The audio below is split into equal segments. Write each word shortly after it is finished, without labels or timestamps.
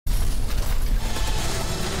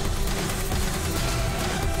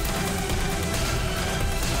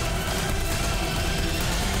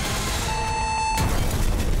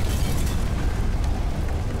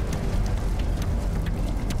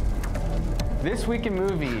This week in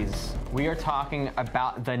movies, we are talking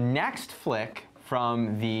about the next flick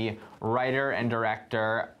from the writer and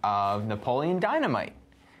director of Napoleon Dynamite.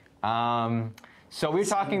 So we're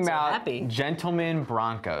talking about Gentlemen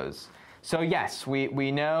Broncos. So yes,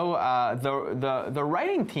 we know the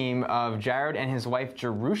writing team of Jared and his wife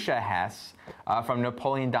Jerusha Hess from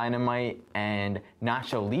Napoleon Dynamite and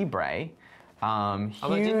Nacho Libre.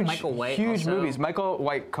 Huge movies. Michael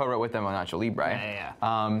White co-wrote with them on Nacho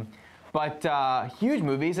Libre. But huge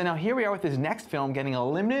movies, and now here we are with this next film getting a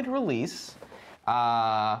limited release.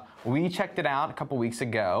 We checked it out a couple weeks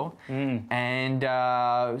ago, and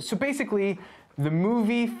so basically, the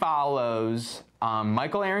movie follows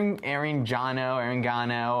Michael Arengano.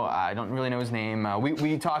 I don't really know his name.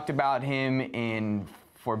 We talked about him in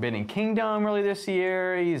Forbidden Kingdom earlier this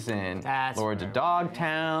year. He's in Lords of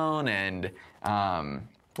Dogtown, and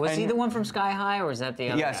was he the one from Sky High, or is that the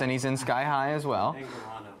other? Yes, guy? And he's in Sky High as well.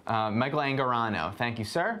 Michael Angarano, thank you,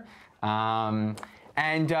 sir. And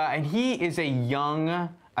he is a young,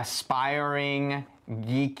 aspiring,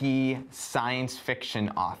 geeky science fiction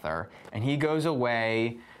author, and he goes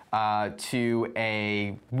away to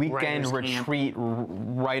a weekend retreat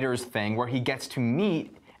writers thing where he gets to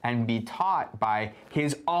meet and be taught by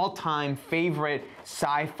his all-time favorite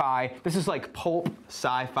sci-fi. This is like pulp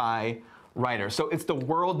sci-fi writer. So it's the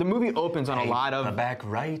world. The movie opens on a lot of back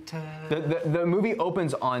writer. The movie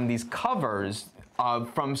opens on these covers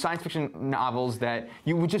from science fiction novels that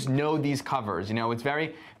you would just know these covers. You know, it's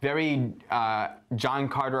very, very John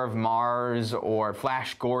Carter of Mars or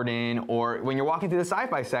Flash Gordon, or when you're walking through the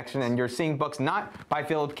sci-fi section and you're seeing books not by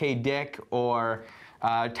Philip K. Dick or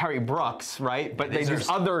Terry Brooks, right? But these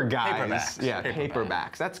other guys.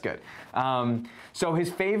 Paperbacks. That's good. So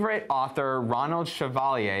his favorite author, Ronald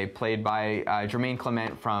Chevalier, played by Jermaine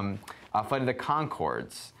Clement from Flight of the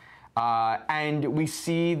Conchords. And we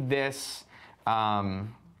see this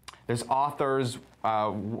author's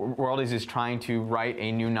world is trying to write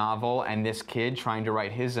a new novel, and this kid trying to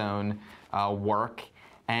write his own work.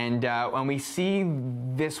 And when we see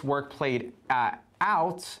this work played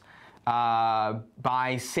out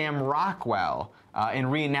by Sam Rockwell in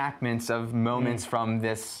reenactments of moments from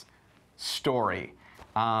this story.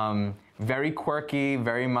 Very quirky,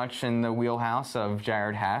 very much in the wheelhouse of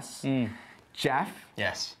Jared Hess. Jeff?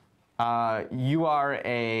 Yes. You are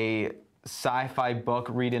a sci-fi book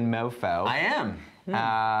reading mofo. I am.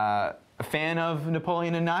 A fan of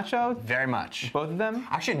Napoleon and Nacho? Very much. Both of them?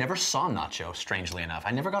 Actually, I never saw Nacho, strangely enough.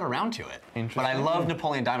 I never got around to it. Interesting. But I love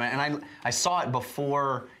Napoleon Dynamite, and I saw it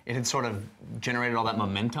before it had sort of generated all that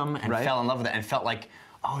momentum, and fell in love with it, and felt like,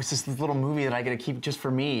 oh, it's just this little movie that I get to keep just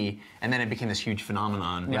for me, and then it became this huge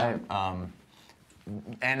phenomenon. Right.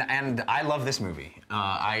 And I love this movie.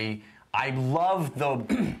 I love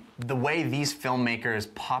the way these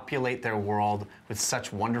filmmakers populate their world with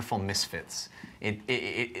such wonderful misfits.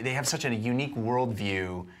 They have such a unique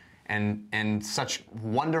worldview and such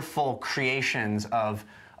wonderful creations of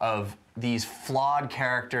these flawed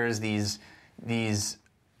characters, these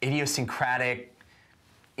idiosyncratic,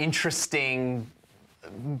 interesting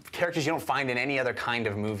characters you don't find in any other kind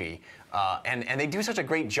of movie. And they do such a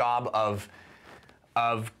great job of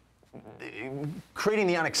creating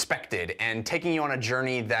the unexpected and taking you on a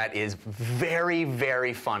journey that is very,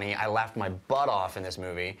 very funny. I laughed my butt off in this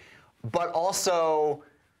movie, but also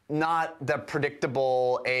not the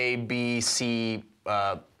predictable A, B, C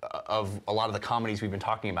of a lot of the comedies we've been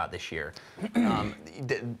talking about this year.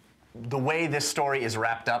 The way this story is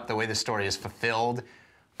wrapped up, the way this story is fulfilled,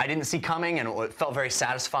 I didn't see coming, and it felt very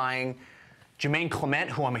satisfying. Jermaine Clement,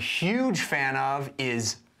 who I'm a huge fan of,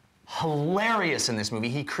 is hilarious in this movie.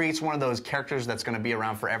 He creates one of those characters that's going to be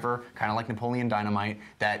around forever, kind of like Napoleon Dynamite,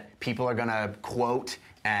 that people are going to quote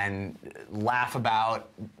and laugh about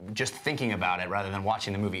just thinking about it rather than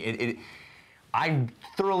watching the movie. I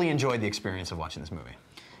thoroughly enjoyed the experience of watching this movie.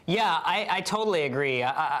 Yeah, I totally agree.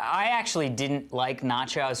 I actually didn't like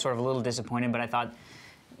Nacho. I was sort of a little disappointed, but I thought,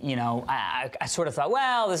 you know, I sort of thought,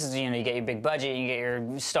 well, this is, you know, you get your big budget, you get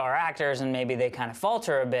your star actors, and maybe they kind of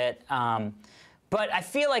falter a bit. But I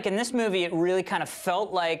feel like in this movie, it really kind of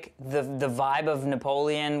felt like the vibe of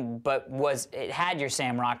Napoleon, but it had your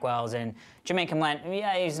Sam Rockwells and Jermaine Clement.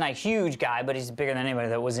 Yeah, he's not a huge guy, but he's bigger than anybody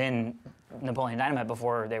that was in Napoleon Dynamite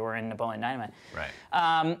before they were in Napoleon Dynamite.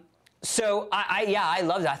 Right. So I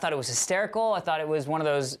loved it. I thought it was hysterical. I thought it was one of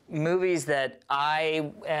those movies that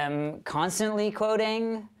I am constantly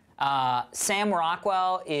quoting. Sam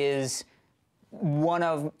Rockwell is one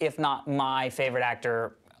of, if not my favorite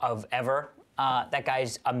actor of ever. That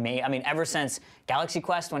guy's amazing. I mean, ever since Galaxy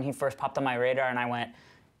Quest, when he first popped on my radar, and I went,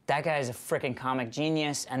 that guy is a freaking comic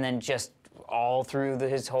genius. And then just all through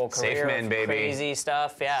his whole career. Safe man, of baby. Crazy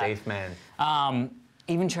stuff, yeah. Safe man.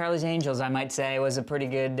 Even Charlie's Angels, I might say, was a pretty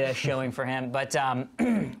good showing for him. But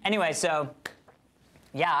anyway, so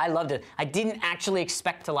yeah, I loved it. I didn't actually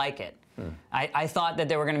expect to like it. I thought that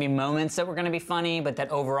there were going to be moments that were going to be funny, but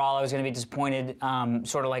that overall I was going to be disappointed,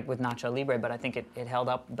 sort of like with Nacho Libre. But I think it held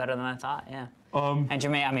up better than I thought. Yeah. And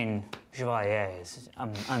Jermaine, I mean, Chevalier is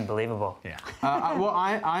unbelievable. Yeah. Well,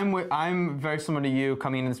 I'm very similar to you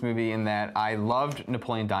coming into this movie in that I loved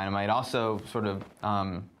Napoleon Dynamite. Also, sort of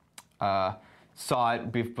saw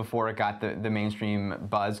it before it got the mainstream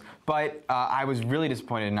buzz, but I was really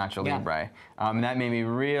disappointed in Nacho Libre. That made me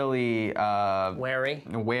really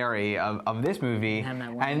wary of this movie,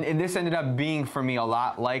 and this ended up being for me a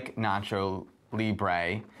lot like Nacho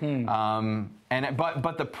Libre.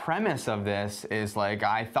 But the premise of this is like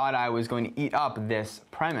I thought I was going to eat up this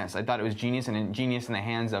premise. I thought it was genius and genius in the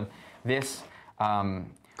hands of this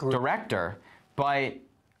director, but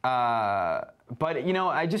you know,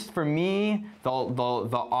 for me, the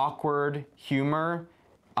awkward humor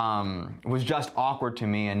was just awkward to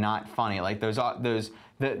me and not funny. Like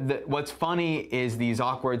what's funny is these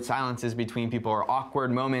awkward silences between people or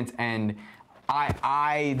awkward moments, and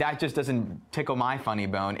that just doesn't tickle my funny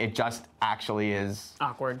bone. It just actually is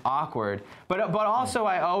awkward. But also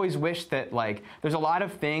I always wish that like there's a lot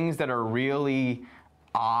of things that are really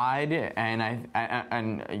odd,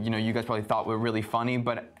 and you know, you guys probably thought were really funny,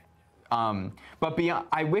 but beyond,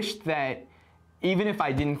 I wish that even if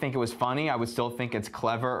I didn't think it was funny, I would still think it's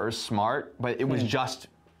clever or smart. But it was just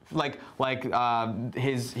like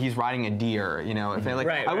he's riding a deer, you know.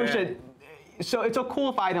 I wish that. So it's so cool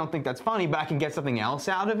if I don't think that's funny, but I can get something else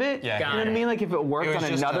out of it. Yeah, you know what I mean? Like if it worked on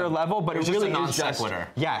another level, but it really is just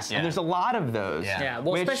yes. Yeah. And there's a lot of those. Yeah.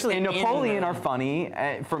 Well, which especially in Napoleon are funny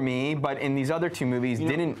for me, but in these other two movies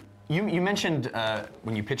didn't. You mentioned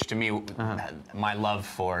when you pitched to me my love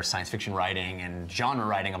for science fiction writing and genre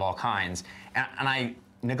writing of all kinds, and I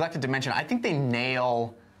neglected to mention, I think they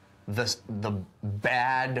nail the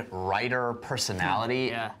bad writer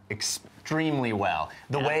personality extremely well.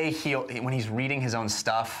 The way when he's reading his own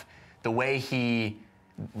stuff, the way he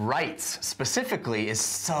writes specifically is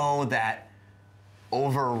so that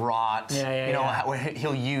overwrought. You know, how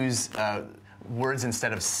he'll use words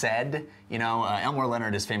instead of said. You know, Elmore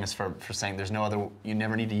Leonard is famous for saying there's no other, you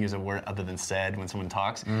never need to use a word other than said when someone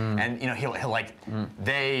talks. And you know, he'll like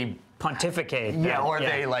they pontificate.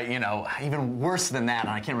 They like, you know, even worse than that. And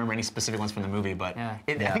I can't remember any specific ones from the movie, but I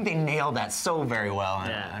think they nailed that so very well.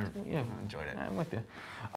 And I enjoyed it. I'm with you.